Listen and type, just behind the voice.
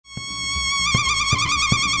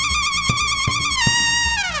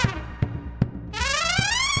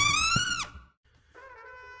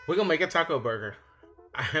We're gonna make a taco burger.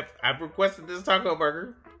 I've requested this taco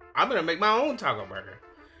burger. I'm gonna make my own taco burger.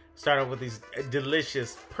 Start off with these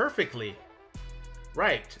delicious, perfectly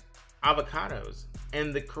ripe avocados.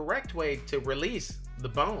 And the correct way to release the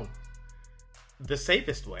bone, the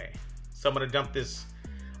safest way. So I'm gonna dump this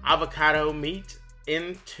avocado meat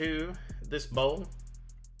into this bowl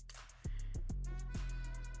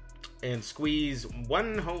and squeeze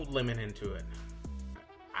one whole lemon into it.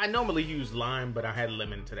 I normally use lime, but I had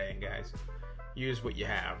lemon today, guys. Use what you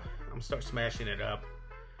have. I'm gonna start smashing it up,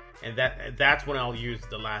 and that's when I'll use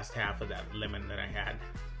the last half of that lemon that I had.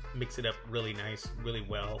 Mix it up really nice, really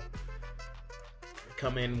well.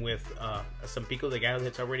 Come in with some pico de gallo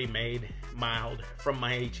that's already made, mild, from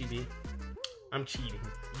my HEB. I'm cheating.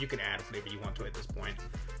 You can add whatever you want to at this point.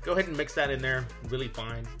 Go ahead and mix that in there really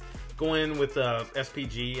fine. Go in with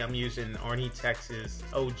SPG. I'm using Arnie, Texas,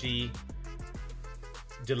 OG.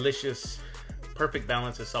 Delicious, perfect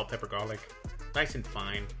balance of salt, pepper, garlic. Nice and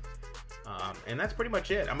fine. And that's pretty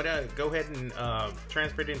much it. I'm gonna go ahead and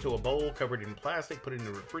transfer it into a bowl, cover it in plastic, put it in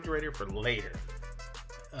the refrigerator for later.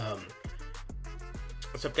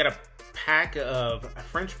 So I've got a pack of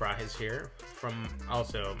French fries here from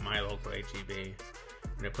also my local HEB.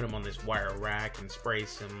 I'm gonna put them on this wire rack and spray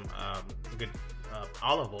some good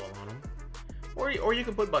olive oil on them. Or you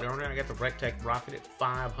can put butter on it. I got the Rectech rocket at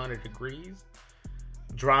 500 degrees.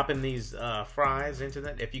 Dropping these fries into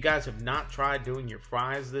that. If you guys have not tried doing your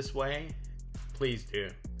fries this way, please do.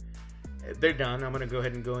 They're done. I'm gonna go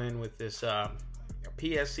ahead and go in with this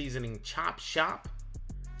PS seasoning Chop Shop.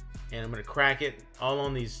 And I'm gonna crack it all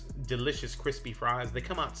on these delicious crispy fries. They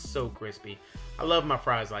come out so crispy. I love my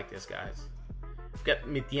fries like this, guys. I've got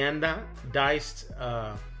mi tienda diced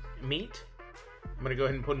meat. I'm gonna go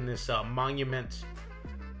ahead and put in this Monument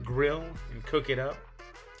grill and cook it up.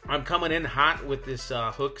 I'm coming in hot with this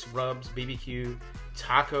Hooks Rubs BBQ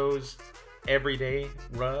Tacos Everyday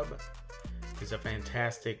Rub. It's a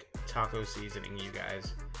fantastic taco seasoning, you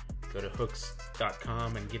guys. Go to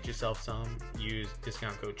hooks.com and get yourself some. Use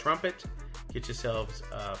discount code TRUMPET. Get yourselves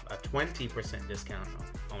a 20% discount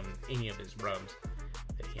on any of his rubs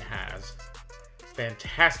that he has.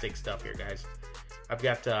 Fantastic stuff here, guys. I've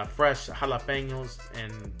got fresh jalapenos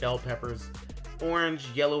and bell peppers, orange,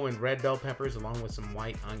 yellow, and red bell peppers, along with some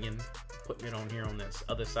white onion. Putting it on here on this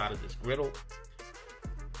other side of this griddle.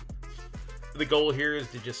 The goal here is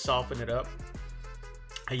to just soften it up.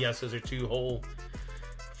 Yes, those are 2 whole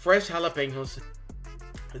fresh jalapenos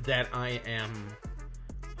that I am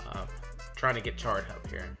trying to get charred up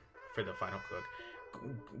here for the final cook.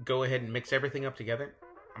 Go ahead and mix everything up together.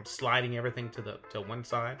 I'm sliding everything to one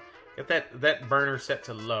side. Get that burner set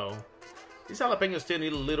to low. These jalapenos still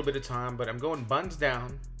need a little bit of time, but I'm going buns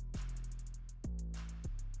down.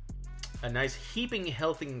 A nice heaping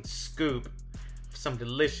healthy scoop of some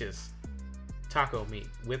delicious taco meat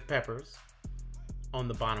with peppers on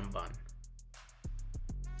the bottom bun.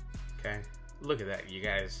 Okay, look at that, you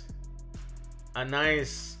guys. A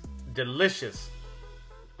nice, delicious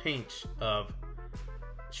pinch of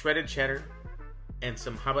shredded cheddar and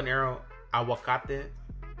some habanero aguacate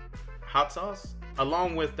hot sauce,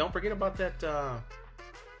 along with, don't forget about that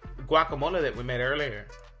guacamole that we made earlier.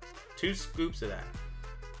 2 scoops of that.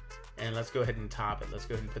 And let's go ahead and top it. Let's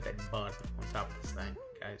go ahead and put that bun on top of this thing,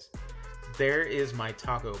 guys. There is my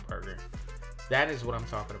taco burger. That is what I'm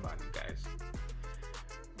talking about, you guys.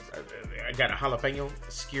 I got a jalapeno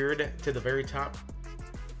skewered to the very top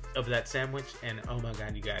of that sandwich, and oh my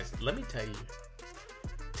god, you guys, let me tell you,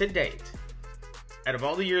 to date, out of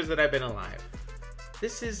all the years that I've been alive,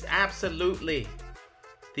 this is absolutely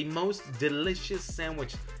the most delicious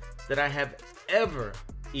sandwich that I have ever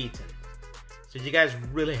eaten. So you guys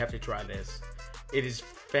really have to try this. It is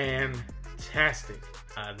fantastic.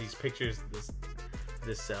 These pictures,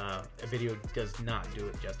 this video does not do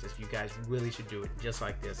it justice. You guys really should do it just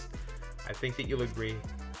like this. I think that you'll agree.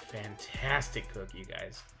 Fantastic cook, you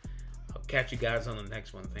guys. I'll catch you guys on the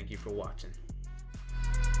next one. Thank you for watching.